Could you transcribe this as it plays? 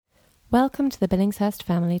Welcome to the Billingshurst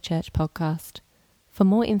Family Church podcast. For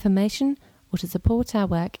more information or to support our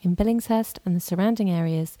work in Billingshurst and the surrounding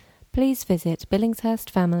areas, please visit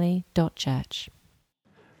billingshurstfamily.church.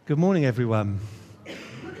 Good morning, everyone.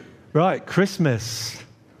 Right, Christmas.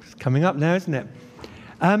 It's coming up now, isn't it?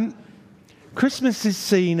 Christmas is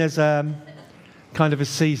seen as kind of a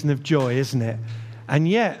season of joy, isn't it? And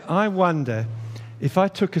yet, I wonder if I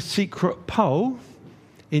took a secret poll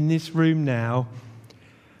in this room now,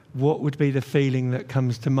 what would be the feeling that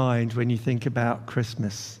comes to mind when you think about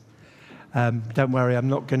Christmas? Don't worry, I'm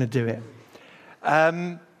not going to do it.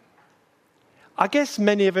 I guess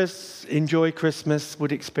many of us enjoy Christmas,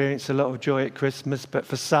 would experience a lot of joy at Christmas, but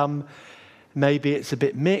for some, maybe it's a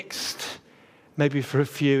bit mixed. Maybe for a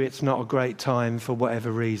few, it's not a great time for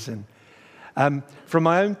whatever reason. From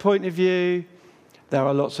my own point of view, there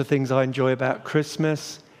are lots of things I enjoy about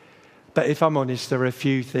Christmas, but if I'm honest, there are a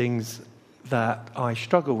few things that I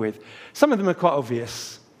struggle with. Some of them are quite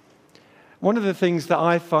obvious. One of the things that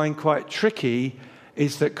I find quite tricky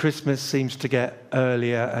is that Christmas seems to get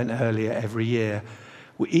earlier and earlier every year.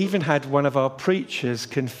 We even had one of our preachers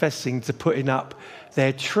confessing to putting up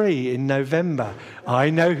their tree in November. I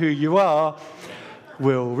know who you are,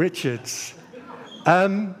 Will Richards.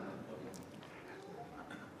 I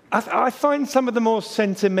find some of the more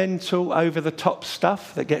sentimental, over-the-top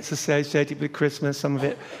stuff that gets associated with Christmas, some of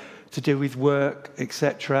it to do with work,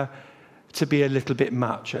 etc., to be a little bit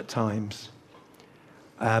much at times.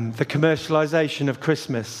 The commercialisation of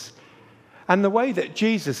Christmas and the way that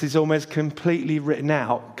Jesus is almost completely written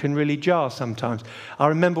out can really jar sometimes. I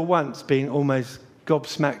remember once being almost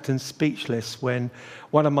gobsmacked and speechless when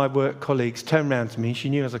one of my work colleagues turned around to me, she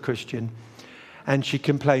knew I was a Christian, and she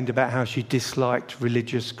complained about how she disliked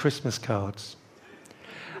religious Christmas cards.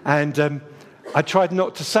 And I tried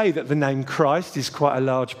not to say that the name Christ is quite a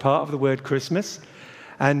large part of the word Christmas,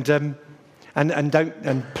 and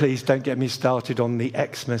please don't get me started on the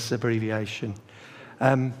Xmas abbreviation.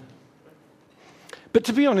 But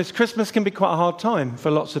to be honest, Christmas can be quite a hard time for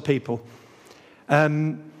lots of people.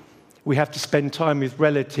 We have to spend time with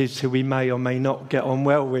relatives who we may or may not get on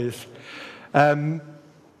well with.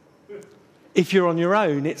 If you're on your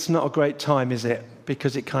own, it's not a great time, is it?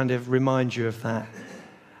 Because it kind of reminds you of that.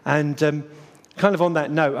 And kind of on that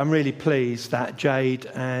note, I'm really pleased that Jade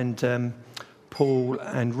and Paul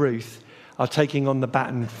and Ruth are taking on the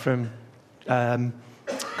baton from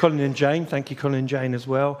Colin and Jane. Thank you, Colin and Jane, as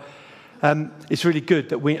well. It's really good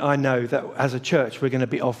that I know that as a church we're going to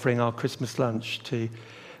be offering our Christmas lunch to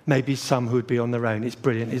maybe some who'd be on their own. It's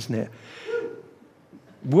brilliant, isn't it?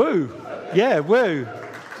 Woo! Yeah, woo!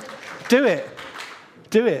 Do it.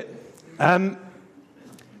 Do it.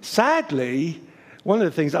 Sadly, one of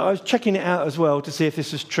the things, I was checking it out as well to see if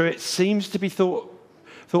this was true. It seems to be thought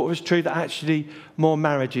it was true that actually more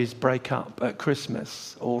marriages break up at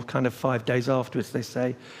Christmas, or kind of 5 days afterwards, they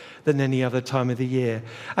say, than any other time of the year.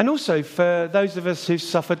 And also for those of us who've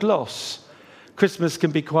suffered loss, Christmas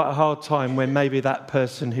can be quite a hard time when maybe that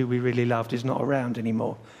person who we really loved is not around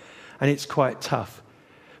anymore. And it's quite tough.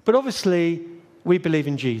 But obviously, we believe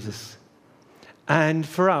in Jesus. And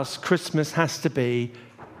for us, Christmas has to be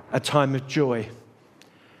a time of joy.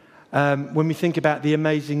 When we think about the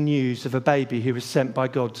amazing news of a baby who was sent by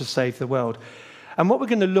God to save the world. And what we're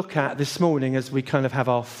going to look at this morning as we kind of have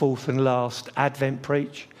our fourth and last Advent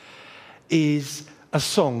preach is a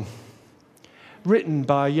song written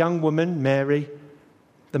by a young woman, Mary,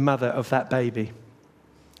 the mother of that baby.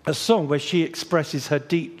 A song where she expresses her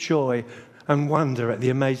deep joy and wonder at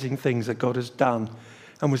the amazing things that God has done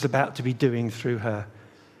and was about to be doing through her.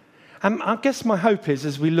 And I guess my hope is,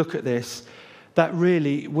 as we look at this, that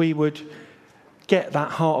really we would get that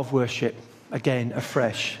heart of worship again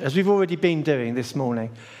afresh, as we've already been doing this morning,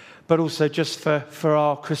 but also just for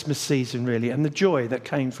our Christmas season, really, and the joy that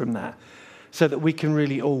came from that, so that we can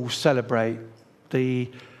really all celebrate the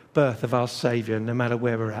birth of our Saviour, no matter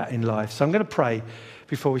where we're at in life. So I'm going to pray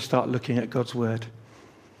before we start looking at God's word.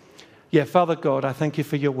 Yeah, Father God, I thank you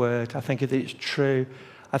for your word. I thank you that it's true.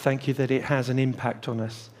 I thank you that it has an impact on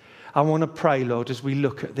us. I want to pray, Lord, as we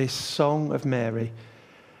look at this song of Mary,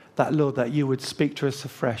 that, Lord, that you would speak to us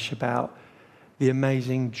afresh about the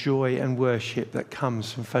amazing joy and worship that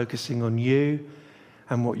comes from focusing on you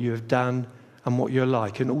and what you have done and what you're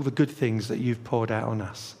like and all the good things that you've poured out on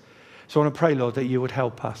us. So I want to pray, Lord, that you would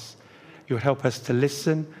help us. You would help us to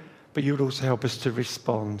listen, but you would also help us to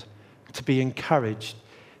respond, to be encouraged,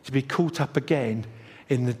 to be caught up again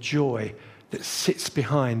in the joy that sits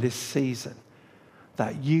behind this season,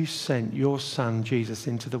 that you sent your Son, Jesus,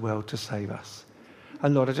 into the world to save us.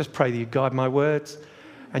 And Lord, I just pray that you guide my words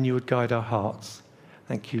and you would guide our hearts.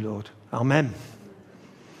 Thank you, Lord. Amen.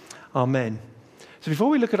 Amen. So before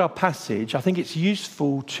we look at our passage, I think it's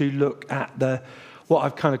useful to look at what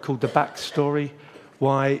I've kind of called the backstory,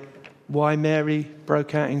 why Mary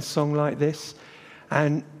broke out in song like this.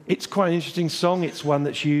 And it's quite an interesting song. It's one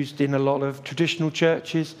that's used in a lot of traditional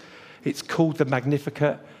churches. It's called the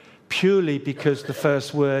Magnificat, purely because the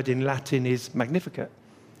first word in Latin is Magnificat.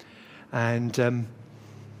 And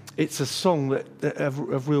it's a song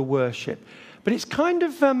of real worship. But it's kind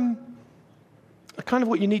of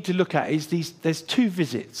what you need to look at is there's two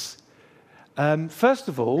visits. First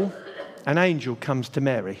of all, an angel comes to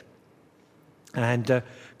Mary and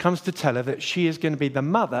comes to tell her that she is going to be the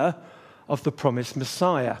mother of the promised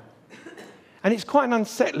Messiah. And it's quite an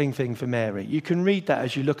unsettling thing for Mary. You can read that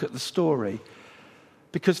as you look at the story.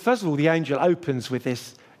 Because first of all, the angel opens with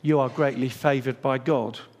this, "You are greatly favoured by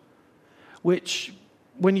God," which,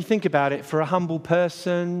 when you think about it, for a humble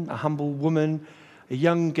person, a humble woman, a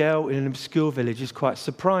young girl in an obscure village is quite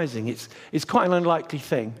surprising. It's quite an unlikely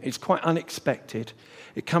thing. It's quite unexpected.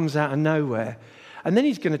 It comes out of nowhere. And then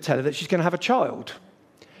he's going to tell her that she's going to have a child,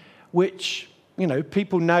 which,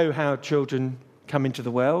 people know how children come into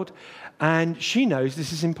the world. And she knows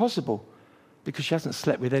this is impossible because she hasn't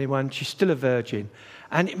slept with anyone. She's still a virgin.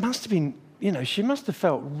 And it must have been, she must have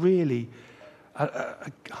felt really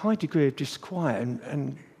a high degree of disquiet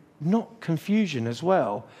and not confusion as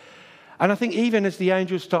well. And I think even as the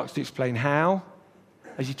angel starts to explain how,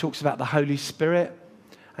 as he talks about the Holy Spirit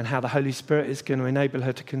and how the Holy Spirit is going to enable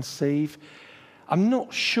her to conceive, I'm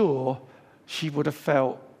not sure she would have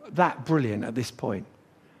felt that brilliant at this point.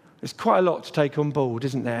 There's quite a lot to take on board,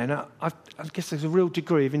 isn't there? And I guess there's a real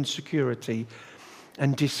degree of insecurity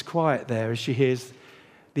and disquiet there as she hears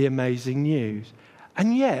the amazing news.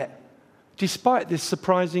 And yet, despite this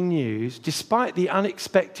surprising news, despite the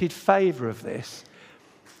unexpected favour of this,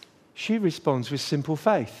 she responds with simple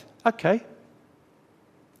faith. Okay,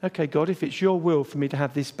 God, if it's your will for me to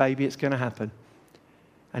have this baby, it's going to happen.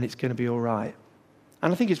 And it's going to be all right.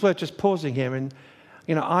 And I think it's worth just pausing here. And,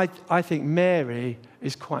 I think Mary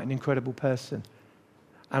is quite an incredible person.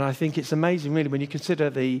 And I think it's amazing, really, when you consider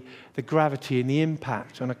the gravity and the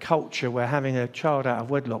impact on a culture where having a child out of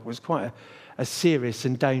wedlock was quite a serious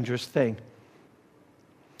and dangerous thing.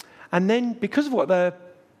 And then, because of what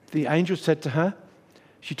the angel said to her,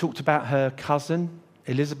 she talked about her cousin,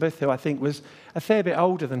 Elizabeth, who I think was a fair bit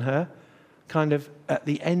older than her, kind of at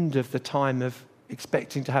the end of the time of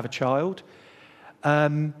expecting to have a child.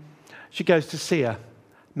 She goes to see her,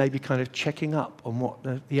 maybe kind of checking up on what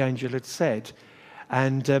the angel had said.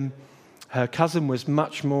 And her cousin was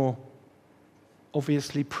much more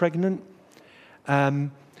obviously pregnant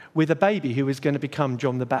with a baby who was going to become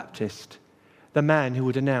John the Baptist, the man who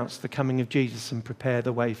would announce the coming of Jesus and prepare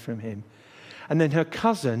the way from him. And then her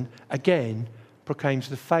cousin, again, proclaims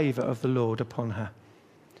the favour of the Lord upon her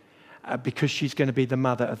because she's going to be the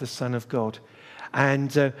mother of the Son of God.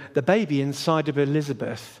 And the baby inside of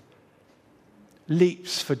Elizabeth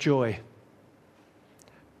leaps for joy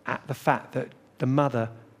at the fact that the mother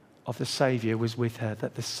of the Saviour was with her,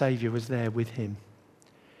 that the Saviour was there with him.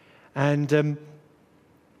 And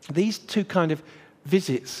these two kind of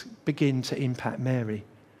visits begin to impact Mary.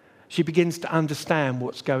 She begins to understand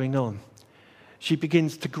what's going on. She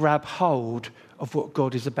begins to grab hold of what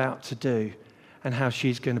God is about to do and how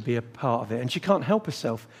she's going to be a part of it. And she can't help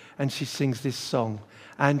herself, and she sings this song.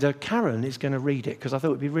 And Karen is going to read it, because I thought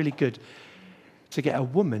it would be really good to get a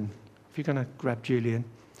woman, if you're going to grab Julian,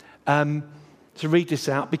 to read this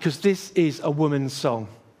out, because this is a woman's song,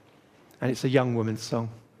 and it's a young woman's song.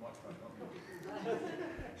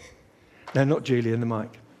 No, not Julian, the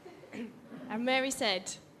mic. And Mary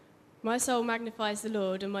said, "My soul magnifies the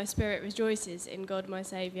Lord, and my spirit rejoices in God my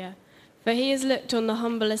Saviour. For he has looked on the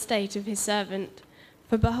humble estate of his servant.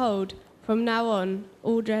 For behold, from now on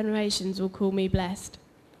all generations will call me blessed.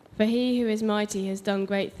 For he who is mighty has done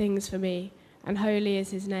great things for me, and holy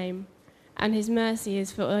is his name. And his mercy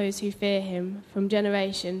is for those who fear him, from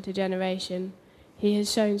generation to generation. He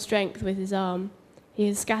has shown strength with his arm. He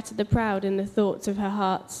has scattered the proud in the thoughts of her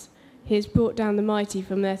hearts. He has brought down the mighty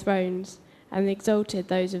from their thrones, and exalted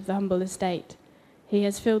those of the humble estate. He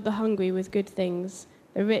has filled the hungry with good things.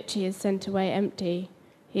 The rich he has sent away empty.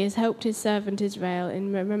 He has helped his servant Israel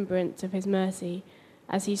in remembrance of his mercy,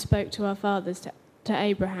 as he spoke to our fathers, to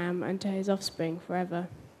Abraham, and to his offspring forever."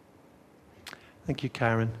 Thank you,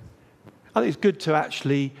 Karen. I think it's good to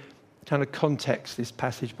actually kind of context this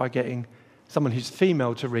passage by getting someone who's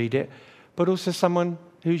female to read it, but also someone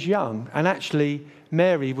who's young. And actually,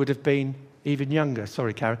 Mary would have been even younger.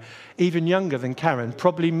 Sorry, Karen. Even younger than Karen.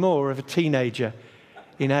 Probably more of a teenager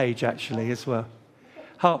in age, actually, as well.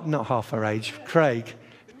 Not half her age. Craig,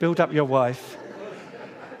 build up your wife.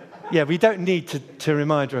 Yeah, we don't need to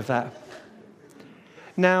remind her of that.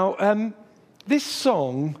 Now, this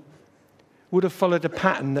song would have followed a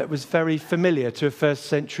pattern that was very familiar to a first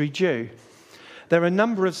century Jew. There are a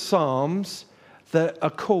number of psalms that are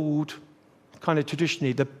called, kind of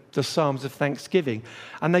traditionally, the Psalms of Thanksgiving.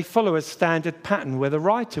 And they follow a standard pattern where the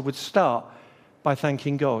writer would start by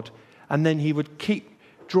thanking God. And then he would keep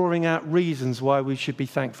drawing out reasons why we should be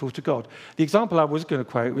thankful to God. The example I was going to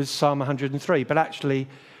quote was Psalm 103, but actually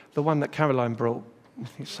the one that Caroline brought, I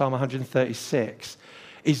think Psalm 136,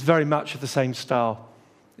 is very much of the same style.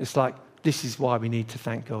 It's like, this is why we need to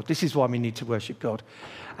thank God. This is why we need to worship God.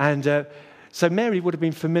 And so Mary would have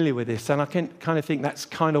been familiar with this, and I can kind of think that's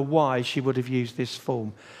kind of why she would have used this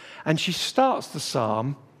form. And she starts the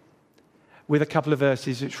psalm with a couple of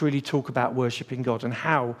verses which really talk about worshipping God and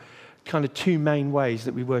how kind of two main ways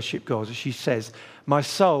that we worship God. As she says, my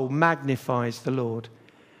soul magnifies the Lord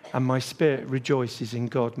and my spirit rejoices in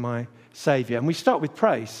God, my Saviour. And we start with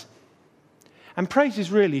praise. And praise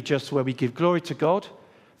is really just where we give glory to God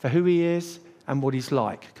for who he is and what he's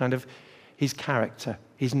like, kind of his character,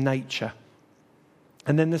 his nature.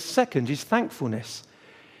 And then the second is thankfulness,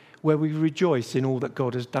 where we rejoice in all that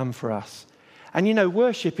God has done for us. And you know,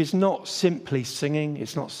 worship is not simply singing.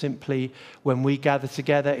 It's not simply when we gather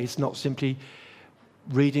together. It's not simply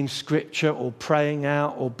reading scripture or praying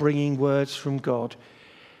out or bringing words from God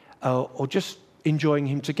or just enjoying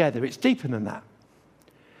him together. It's deeper than that.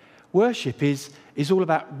 Worship is all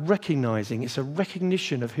about recognizing. It's a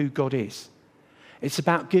recognition of who God is. It's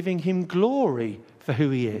about giving him glory for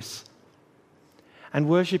who he is. And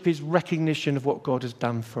worship is recognition of what God has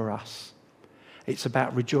done for us. It's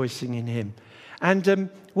about rejoicing in him. And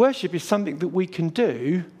worship is something that we can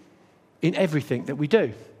do in everything that we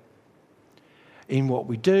do. In what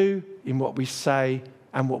we do, in what we say,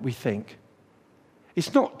 and what we think.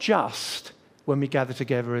 It's not just when we gather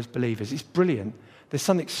together as believers. It's brilliant. There's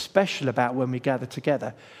something special about when we gather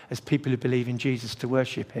together as people who believe in Jesus to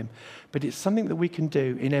worship him. But it's something that we can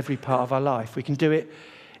do in every part of our life. We can do it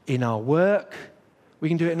in our work. We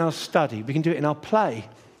can do it in our study. We can do it in our play.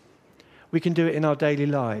 We can do it in our daily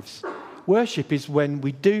lives. Worship is when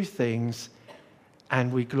we do things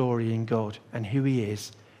and we glory in God and who he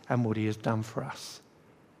is and what he has done for us.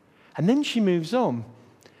 And then she moves on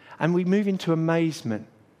and we move into amazement.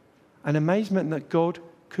 An amazement that God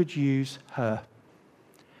could use her.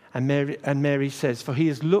 And Mary says, for he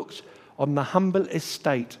has looked on the humble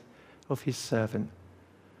estate of his servant.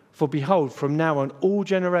 For behold, from now on all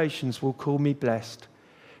generations will call me blessed.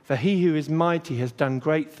 For he who is mighty has done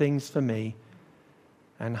great things for me,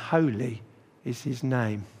 and holy is his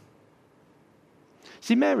name.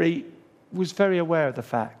 See, Mary was very aware of the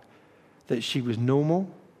fact that she was normal,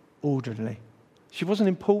 ordinary. She wasn't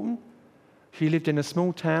important. She lived in a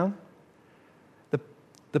small town.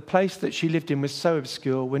 The place that she lived in was so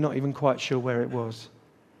obscure, we're not even quite sure where it was.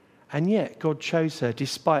 And yet, God chose her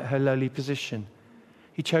despite her lowly position.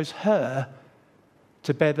 He chose her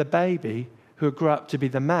to bear the baby who would grow up to be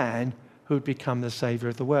the man who would become the Saviour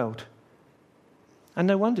of the world. And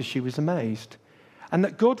no wonder she was amazed. And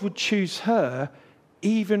that God would choose her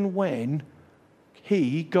even when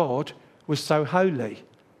he, God, was so holy.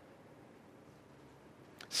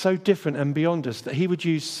 So different and beyond us, that he would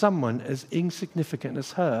use someone as insignificant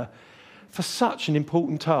as her for such an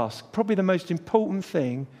important task. Probably the most important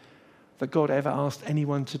thing that God ever asked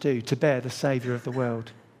anyone to do, to bear the Saviour of the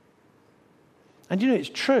world. And you know, it's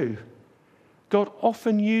true. God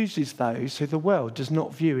often uses those who the world does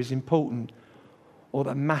not view as important or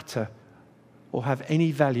that matter or have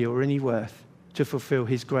any value or any worth to fulfill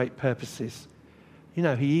his great purposes. You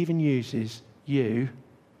know, he even uses you.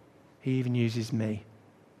 He even uses me.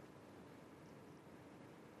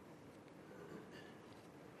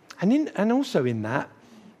 And also in that,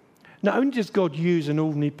 not only does God use an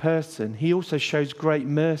ordinary person, he also shows great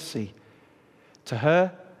mercy to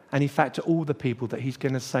her and in fact to all the people that he's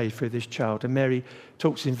going to save through this child. And Mary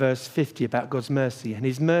talks in verse 50 about God's mercy. And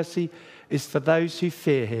his mercy is for those who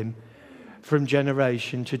fear him from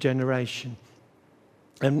generation to generation.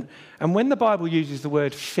 And when the Bible uses the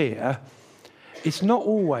word fear, it's not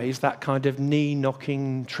always that kind of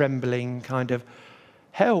knee-knocking, trembling, kind of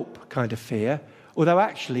help kind of fear. Although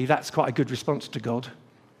actually that's quite a good response to God.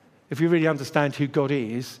 If we really understand who God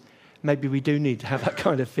is, maybe we do need to have that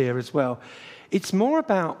kind of fear as well. It's more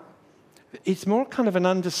kind of an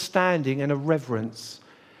understanding and a reverence,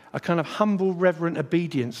 a kind of humble, reverent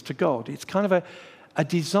obedience to God. It's kind of a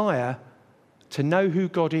desire to know who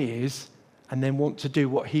God is and then want to do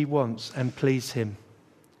what he wants and please him.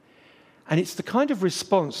 And it's the kind of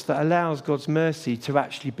response that allows God's mercy to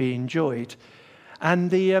actually be enjoyed.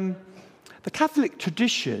 And the The Catholic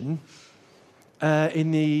tradition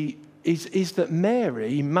is that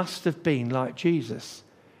Mary must have been like Jesus,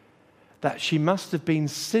 that she must have been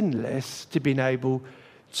sinless to be able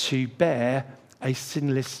to bear a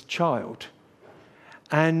sinless child.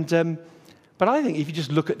 And but I think if you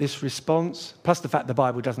just look at this response, plus the fact the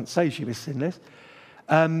Bible doesn't say she was sinless,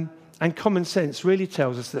 and common sense really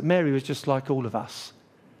tells us that Mary was just like all of us,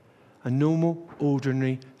 a normal,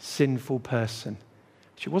 ordinary, sinful person.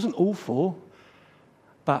 She wasn't awful,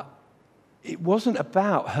 but it wasn't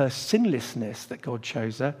about her sinlessness that God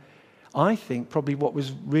chose her. I think probably what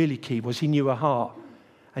was really key was he knew her heart,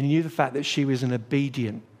 and he knew the fact that she was an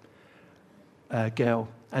obedient girl,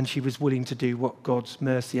 and she was willing to do what God's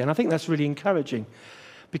mercy. And I think that's really encouraging,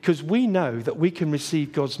 because we know that we can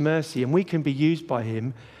receive God's mercy and we can be used by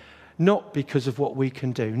him, not because of what we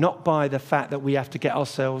can do, not by the fact that we have to get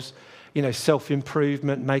ourselves,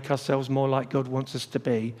 self-improvement, make ourselves more like God wants us to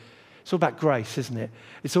be. It's all about grace, isn't it?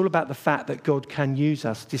 It's all about the fact that God can use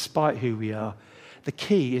us despite who we are. The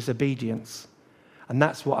key is obedience. And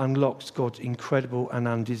that's what unlocks God's incredible and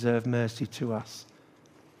undeserved mercy to us.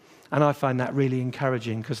 And I find that really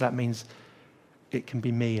encouraging, because that means it can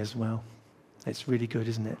be me as well. It's really good,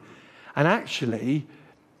 isn't it? And actually,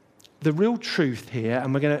 the real truth here,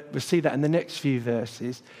 and we'll see that in the next few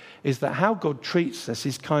verses, is that how God treats us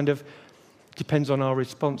is kind of depends on our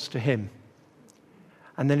response to him.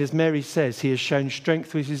 And then, as Mary says, he has shown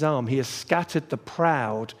strength with his arm. He has scattered the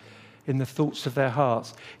proud in the thoughts of their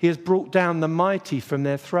hearts. He has brought down the mighty from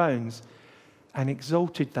their thrones and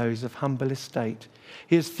exalted those of humble estate.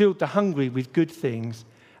 He has filled the hungry with good things,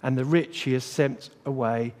 and the rich he has sent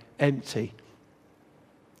away empty.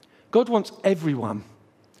 God wants everyone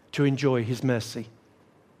to enjoy his mercy.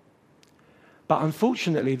 But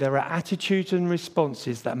unfortunately, there are attitudes and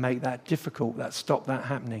responses that make that difficult, that stop that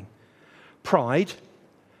happening. Pride,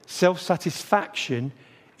 self-satisfaction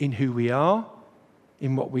in who we are,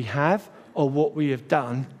 in what we have, or what we have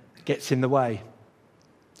done, gets in the way.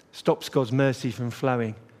 Stops God's mercy from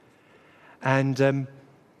flowing. And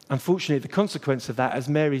unfortunately, the consequence of that, as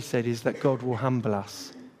Mary said, is that God will humble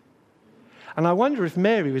us. And I wonder if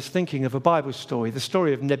Mary was thinking of a Bible story, the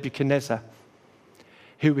story of Nebuchadnezzar,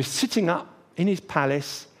 who was sitting up in his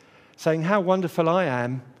palace saying, "How wonderful I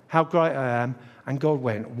am, how great I am," and God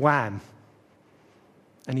went, wham,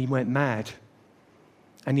 and he went mad.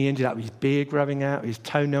 And he ended up with his beard growing out, his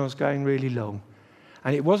toenails going really long.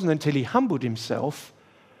 And it wasn't until he humbled himself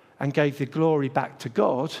and gave the glory back to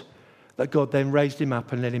God that God then raised him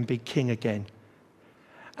up and let him be king again.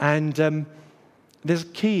 And there's a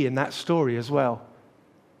key in that story as well.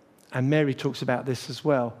 And Mary talks about this as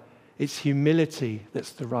well. It's humility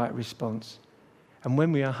that's the right response. And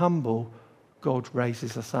when we are humble, God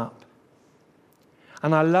raises us up.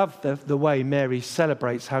 And I love the way Mary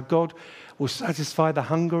celebrates how God will satisfy the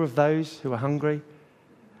hunger of those who are hungry.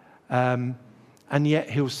 And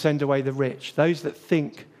yet he'll send away the rich, those that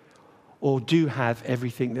think or do have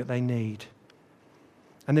everything that they need.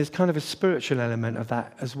 And there's kind of a spiritual element of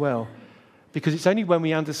that as well. Because it's only when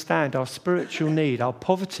we understand our spiritual need, our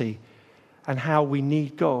poverty, and how we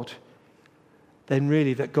need God, then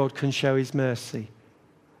really that God can show his mercy.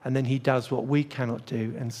 And then he does what we cannot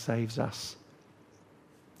do and saves us.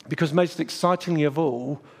 Because most excitingly of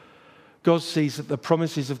all, God sees that the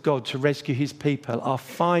promises of God to rescue his people are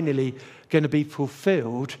finally going to be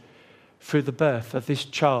fulfilled through the birth of this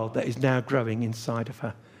child that is now growing inside of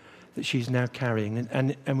her, that she's now carrying.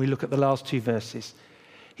 And we look at the last two verses.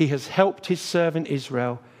 He has helped his servant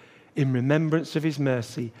Israel in remembrance of his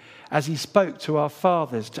mercy, as he spoke to our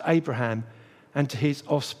fathers, to Abraham, and to his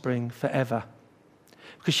offspring forever.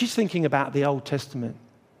 Because she's thinking about the Old Testament.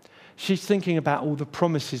 She's thinking about all the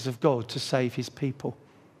promises of God to save his people.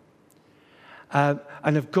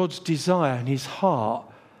 And of God's desire and his heart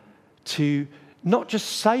to not just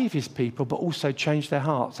save his people, but also change their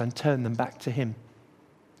hearts and turn them back to him.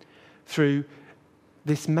 Through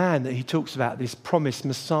this man that he talks about, this promised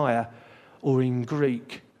Messiah, or in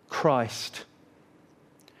Greek, Christ.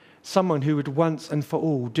 Someone who would once and for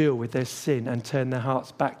all deal with their sin and turn their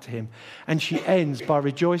hearts back to him. And she ends by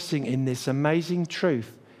rejoicing in this amazing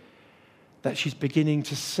truth that she's beginning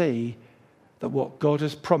to see that what God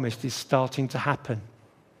has promised is starting to happen.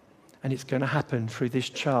 And it's going to happen through this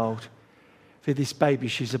child, through this baby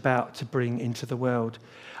she's about to bring into the world.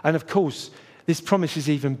 And of course, this promise is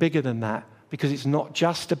even bigger than that, because it's not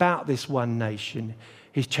just about this one nation,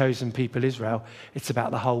 his chosen people Israel. It's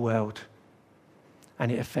about the whole world.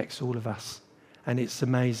 And it affects all of us. And it's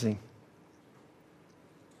amazing.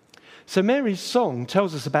 So Mary's song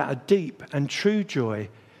tells us about a deep and true joy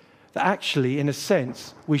that actually, in a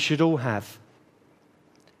sense, we should all have.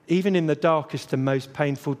 even in the darkest and most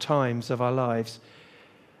painful times of our lives.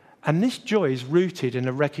 And this joy is rooted in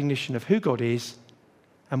a recognition of who God is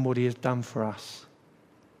and what he has done for us.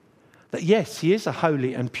 That yes, he is a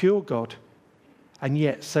holy and pure God, and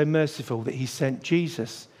yet so merciful that he sent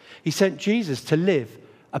Jesus. He sent Jesus to live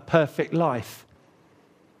a perfect life,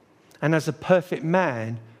 and as a perfect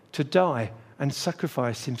man to die and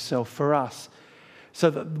sacrifice himself for us, so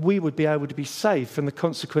that we would be able to be saved from the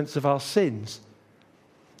consequence of our sins.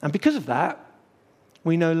 And because of that,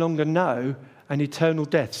 we no longer know an eternal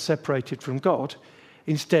death separated from God.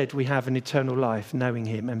 Instead, we have an eternal life knowing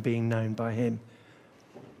him and being known by him.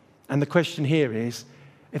 And the question here is,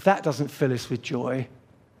 if that doesn't fill us with joy,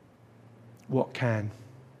 what can?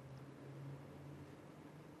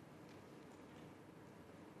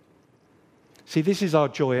 See, this is our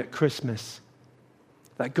joy at Christmas,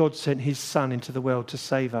 that God sent his Son into the world to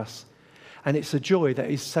save us. And it's a joy that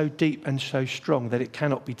is so deep and so strong that it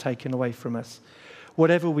cannot be taken away from us.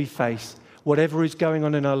 Whatever we face, whatever is going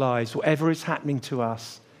on in our lives, whatever is happening to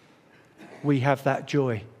us, we have that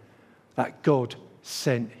joy that God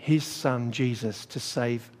sent his Son Jesus to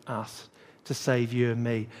save us, to save you and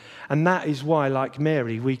me. And that is why, like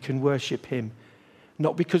Mary, we can worship him.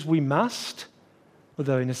 Not because we must,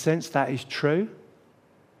 although in a sense that is true,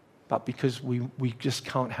 but because we just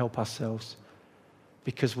can't help ourselves,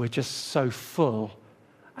 because we're just so full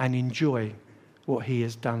and enjoy what he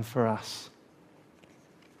has done for us.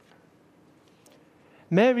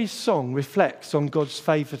 Mary's song reflects on God's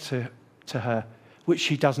favour to her, which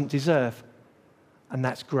she doesn't deserve, and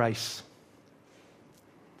that's grace.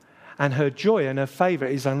 And her joy and her favour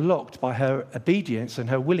is unlocked by her obedience and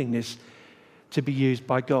her willingness to be used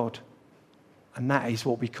by God. And that is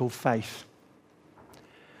what we call faith.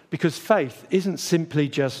 Because faith isn't simply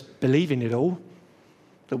just believing it all,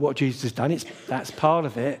 that what Jesus has done, that's part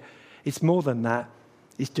of it. It's more than that.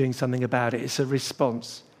 It's doing something about it. It's a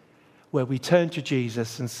response where we turn to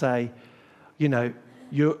Jesus and say, you know,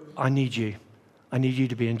 I need you. I need you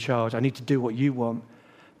to be in charge. I need to do what you want,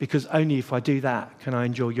 because only if I do that can I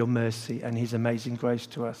enjoy your mercy and his amazing grace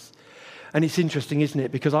to us. And it's interesting, isn't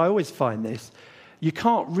it? Because I always find this. You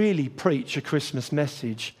can't really preach a Christmas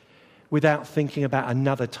message without thinking about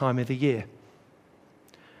another time of the year.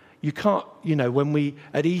 You can't,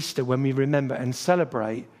 at Easter, when we remember and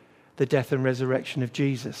celebrate the death and resurrection of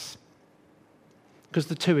Jesus, because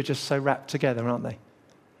the two are just so wrapped together, aren't they?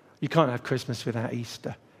 You can't have Christmas without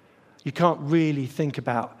Easter. You can't really think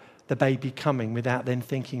about the baby coming without then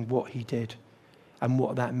thinking what he did and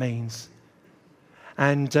what that means.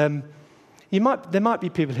 And there might be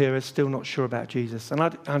people here who are still not sure about Jesus, and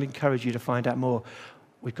I'd encourage you to find out more.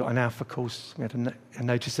 We've got an Alpha course. We had a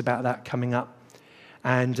notice about that coming up,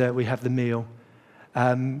 and we have the meal.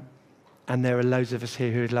 And there are loads of us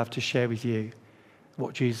here who would love to share with you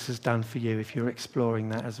what Jesus has done for you if you're exploring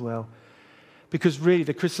that as well. Because really,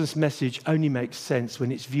 the Christmas message only makes sense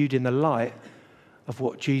when it's viewed in the light of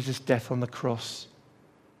what Jesus' death on the cross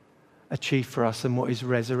achieved for us and what his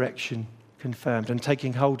resurrection confirmed, and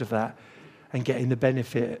taking hold of that and getting the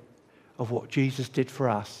benefit of what Jesus did for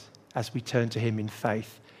us as we turn to him in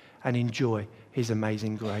faith and enjoy his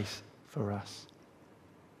amazing grace for us.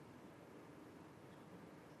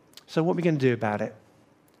 So what are we going to do about it?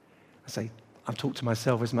 I've talked to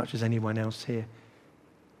myself as much as anyone else here.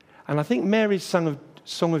 And I think Mary's song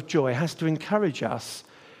of joy has to encourage us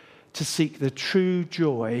to seek the true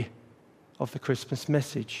joy of the Christmas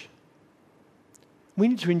message. We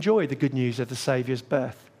need to enjoy the good news of the Saviour's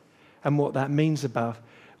birth and what that means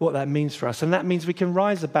for us. And that means we can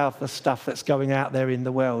rise above the stuff that's going out there in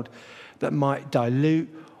the world that might dilute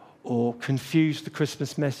or confuse the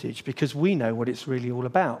Christmas message, because we know what it's really all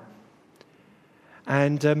about.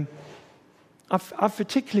 And I've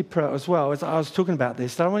particularly put as well, as I was talking about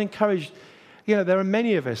this, that I want to encourage, there are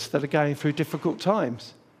many of us that are going through difficult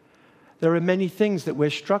times. There are many things that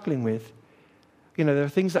we're struggling with. There are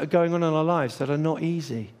things that are going on in our lives that are not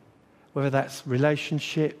easy, whether that's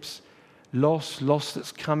relationships, loss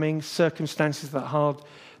that's coming, circumstances that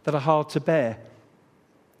are hard to bear.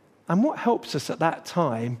 And what helps us at that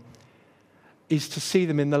time is to see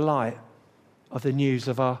them in the light of the news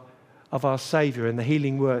of our Saviour and the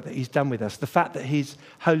healing work that he's done with us, the fact that his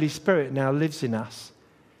Holy Spirit now lives in us,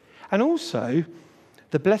 and also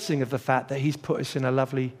the blessing of the fact that he's put us in a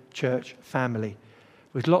lovely church family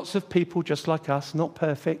with lots of people just like us, not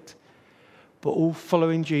perfect, but all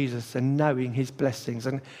following Jesus and knowing his blessings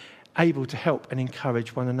and able to help and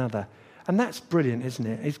encourage one another. And that's brilliant, isn't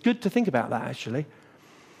it? It's good to think about that, actually.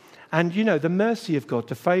 And, the mercy of God,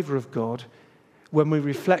 the favour of God, when we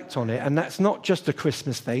reflect on it, and that's not just a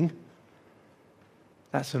Christmas thing,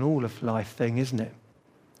 that's an all-of-life thing, isn't it?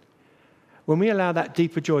 when we allow that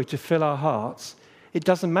deeper joy to fill our hearts, it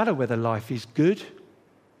doesn't matter whether life is good,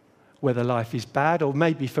 whether life is bad, or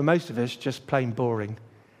maybe for most of us, just plain boring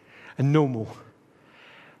and normal.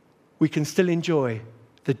 We can still enjoy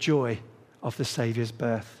the joy of the Saviour's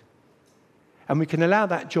birth. And we can allow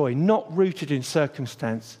that joy, not rooted in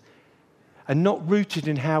circumstance and not rooted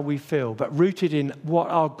in how we feel, but rooted in what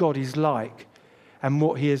our God is like and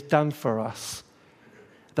what he has done for us.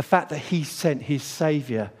 The fact that he sent his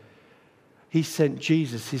Saviour, he sent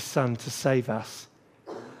Jesus, his Son, to save us.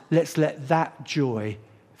 Let's let that joy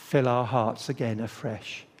fill our hearts again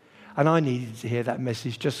afresh. And I needed to hear that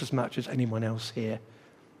message just as much as anyone else here.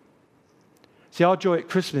 See, our joy at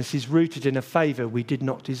Christmas is rooted in a favour we did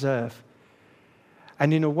not deserve.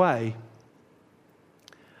 And in a way,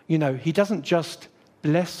 you know, he doesn't just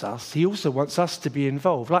bless us, he also wants us to be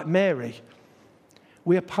involved. Like Mary,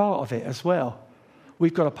 we're part of it as well.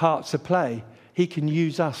 We've got a part to play. He can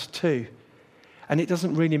use us too. And it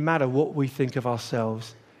doesn't really matter what we think of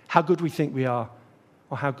ourselves, how good we think we are,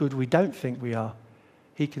 or how good we don't think we are.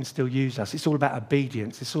 He can still use us. It's all about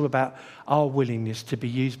obedience. It's all about our willingness to be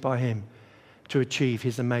used by him to achieve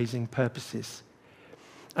his amazing purposes.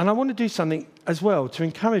 And I want to do something as well to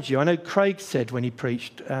encourage you. I know Craig said when he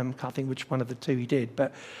preached, can't think which one of the two he did,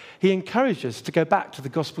 but he encouraged us to go back to the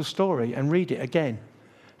gospel story and read it again,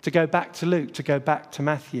 to go back to Luke, to go back to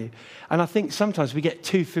Matthew. And I think sometimes we get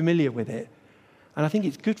too familiar with it. And I think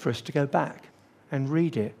it's good for us to go back and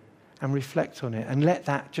read it and reflect on it and let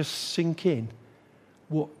that just sink in,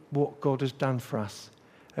 what God has done for us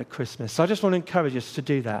at Christmas. So I just want to encourage us to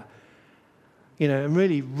do that, you know, and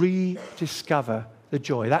really rediscover the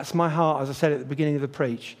joy. That's my heart, as I said at the beginning of the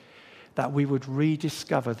preach, that we would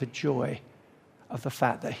rediscover the joy of the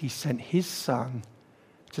fact that he sent his Son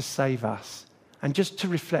to save us, and just to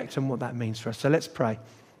reflect on what that means for us. So let's pray.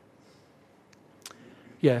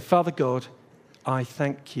 Yeah, Father God, I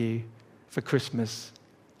thank you for Christmas.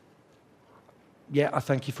 Yeah, I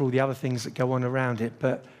thank you for all the other things that go on around it,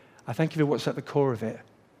 but I thank you for what's at the core of it,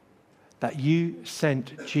 that you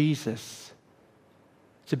sent Jesus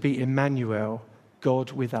to be Emmanuel,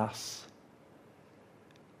 God with us,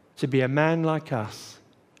 to be a man like us,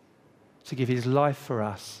 to give his life for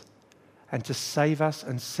us, and to save us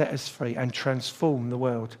and set us free and transform the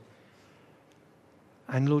world.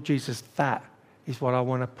 And Lord Jesus, that is what I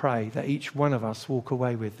want to pray, that each one of us walk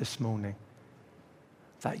away with this morning.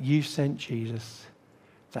 That you sent Jesus,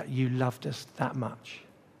 that you loved us that much.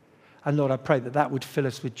 And Lord, I pray that that would fill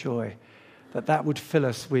us with joy, that that would fill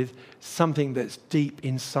us with something that's deep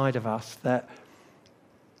inside of us, that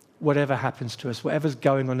whatever happens to us, whatever's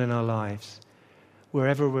going on in our lives,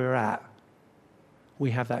 wherever we're at,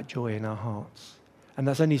 we have that joy in our hearts. And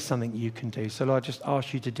that's only something you can do. So Lord, I just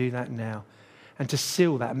ask you to do that now and to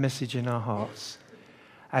seal that message in our hearts.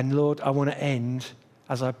 And Lord, I want to end,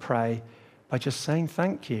 as I pray, by just saying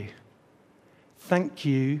thank you. Thank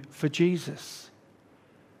you for Jesus.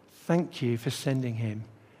 Thank you for sending him.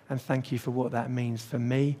 And thank you for what that means for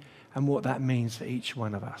me and what that means for each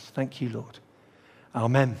one of us. Thank you, Lord.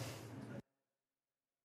 Amen.